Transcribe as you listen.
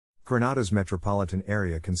Granada's metropolitan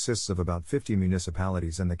area consists of about 50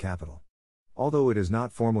 municipalities and the capital. Although it is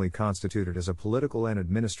not formally constituted as a political and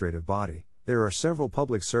administrative body, there are several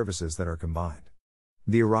public services that are combined.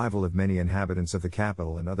 The arrival of many inhabitants of the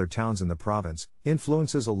capital and other towns in the province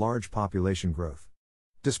influences a large population growth.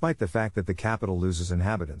 Despite the fact that the capital loses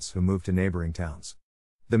inhabitants who move to neighboring towns.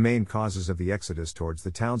 The main causes of the exodus towards the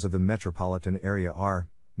towns of the metropolitan area are,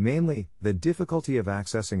 mainly, the difficulty of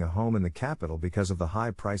accessing a home in the capital because of the high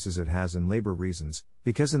prices it has and labor reasons,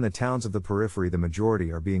 because in the towns of the periphery the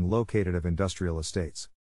majority are being located of industrial estates.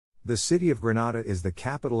 The city of Granada is the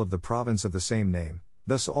capital of the province of the same name,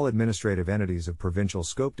 thus all administrative entities of provincial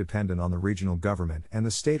scope dependent on the regional government and the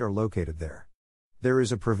state are located there. There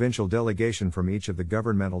is a provincial delegation from each of the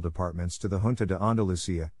governmental departments to the Junta de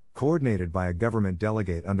Andalucía, coordinated by a government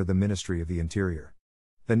delegate under the Ministry of the Interior.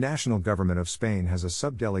 The national government of Spain has a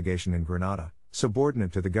subdelegation in Granada,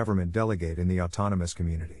 subordinate to the government delegate in the autonomous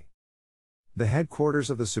community. The headquarters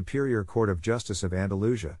of the Superior Court of Justice of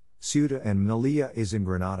Andalusia, Ceuta and Melilla is in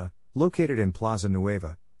Granada, located in Plaza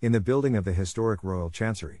Nueva, in the building of the historic Royal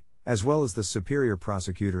Chancery, as well as the Superior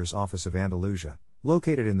Prosecutor's Office of Andalusia,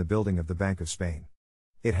 located in the building of the Bank of Spain.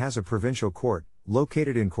 It has a provincial court,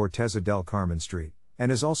 located in Corteza del Carmen Street, and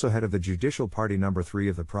is also head of the Judicial Party No. 3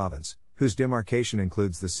 of the province, whose demarcation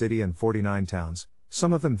includes the city and 49 towns,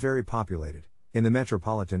 some of them very populated, in the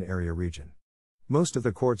metropolitan area region. Most of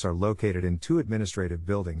the courts are located in two administrative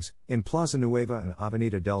buildings, in Plaza Nueva and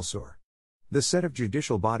Avenida del Sur. The set of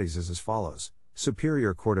judicial bodies is as follows: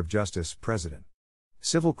 Superior Court of Justice, President.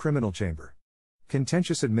 Civil Criminal Chamber.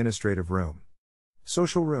 Contentious Administrative Room.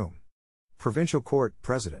 Social Room. Provincial Court,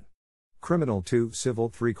 President. Criminal 2, Civil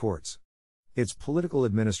 3 courts. Its political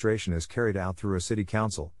administration is carried out through a city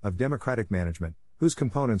council, of democratic management, whose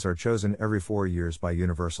components are chosen every 4 years by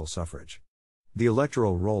universal suffrage. The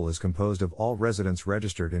electoral roll is composed of all residents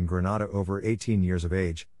registered in Granada over 18 years of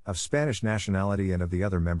age, of Spanish nationality and of the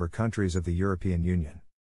other member countries of the European Union.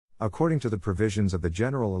 According to the provisions of the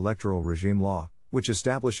General Electoral Regime Law, which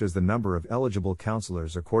establishes the number of eligible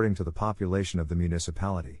councillors according to the population of the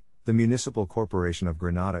municipality, the Municipal Corporation of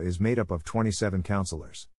Granada is made up of 27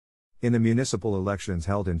 councillors. In the municipal elections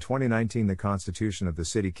held in 2019, the constitution of the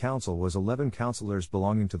City Council was 11 councillors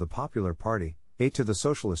belonging to the Popular Party, 8 to the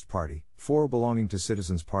Socialist Party, 4 belonging to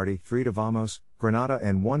Citizens Party, 3 to Vamos, Granada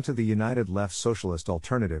and 1 to the United Left Socialist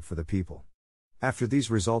Alternative for the People. After these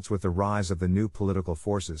results, with the rise of the new political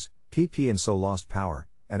forces, PP and PSOE lost power,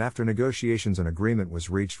 and after negotiations an agreement was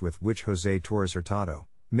reached with which José Torres Hurtado,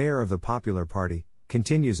 mayor of the Popular Party,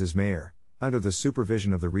 continues as mayor, under the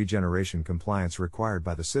supervision of the regeneration compliance required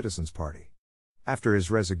by the Citizens Party. After his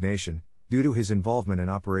resignation, due to his involvement in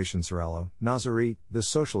Operation Cerrallo, Nazarí, the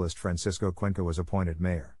socialist Francisco Cuenca was appointed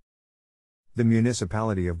mayor. The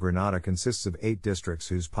municipality of Granada consists of 8 districts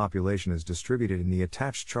whose population is distributed in the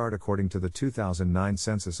attached chart according to the 2009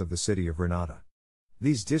 census of the city of Granada.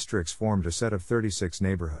 These districts formed a set of 36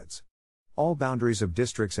 neighborhoods. All boundaries of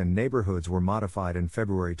districts and neighborhoods were modified in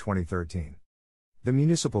February 2013. The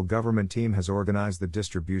municipal government team has organized the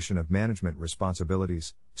distribution of management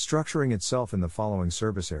responsibilities, structuring itself in the following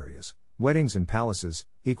service areas: weddings and palaces,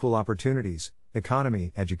 equal opportunities,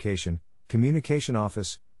 economy, education, communication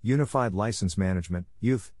office, unified license management,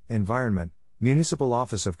 youth, environment, municipal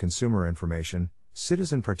office of consumer information,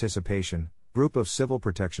 citizen participation, group of civil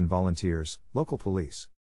protection volunteers, local police.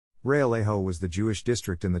 Realejo was the Jewish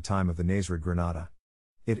district in the time of the Nasrid Granada.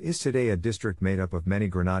 It is today a district made up of many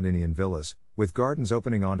Granadinian villas, with gardens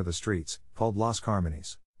opening onto the streets, called Las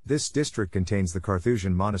Carmenes. This district contains the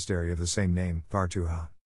Carthusian monastery of the same name, Cartuja.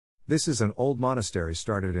 This is an old monastery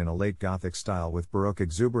started in a late Gothic style with Baroque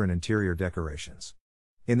exuberant interior decorations.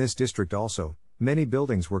 In this district also, many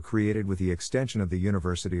buildings were created with the extension of the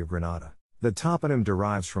University of Granada. The toponym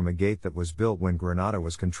derives from a gate that was built when Granada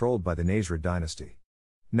was controlled by the Nasrid dynasty.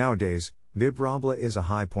 Nowadays, Vibrambla is a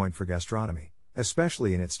high point for gastronomy,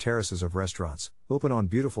 especially in its terraces of restaurants, open on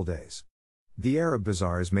beautiful days. The Arab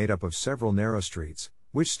Bazaar is made up of several narrow streets,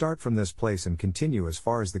 which start from this place and continue as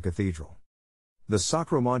far as the cathedral. The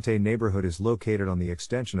Sacromonte neighborhood is located on the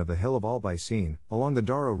extension of the Hill of Albaicin, along the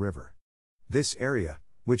Darro River. This area,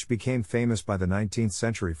 which became famous by the 19th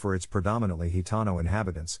century for its predominantly Gitano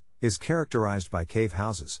inhabitants, is characterized by cave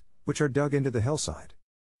houses, which are dug into the hillside.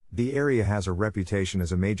 The area has a reputation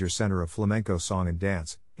as a major center of flamenco song and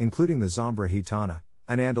dance, including the Zambra Gitana,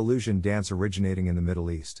 an Andalusian dance originating in the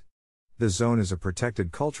Middle East. The zone is a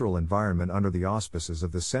protected cultural environment under the auspices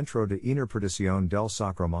of the Centro de Interpretación del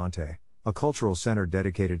Sacromonte, a cultural center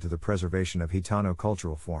dedicated to the preservation of Gitano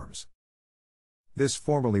cultural forms. This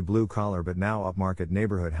formerly blue-collar but now upmarket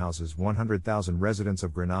neighborhood houses 100,000 residents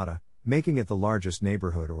of Granada, making it the largest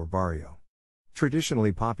neighborhood or barrio.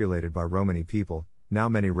 Traditionally populated by Romani people, now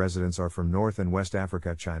many residents are from North and West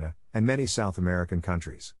Africa, China, and many South American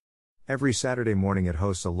countries. Every Saturday morning it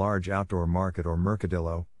hosts a large outdoor market or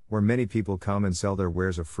mercadillo, where many people come and sell their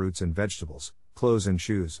wares of fruits and vegetables, clothes and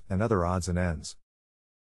shoes, and other odds and ends.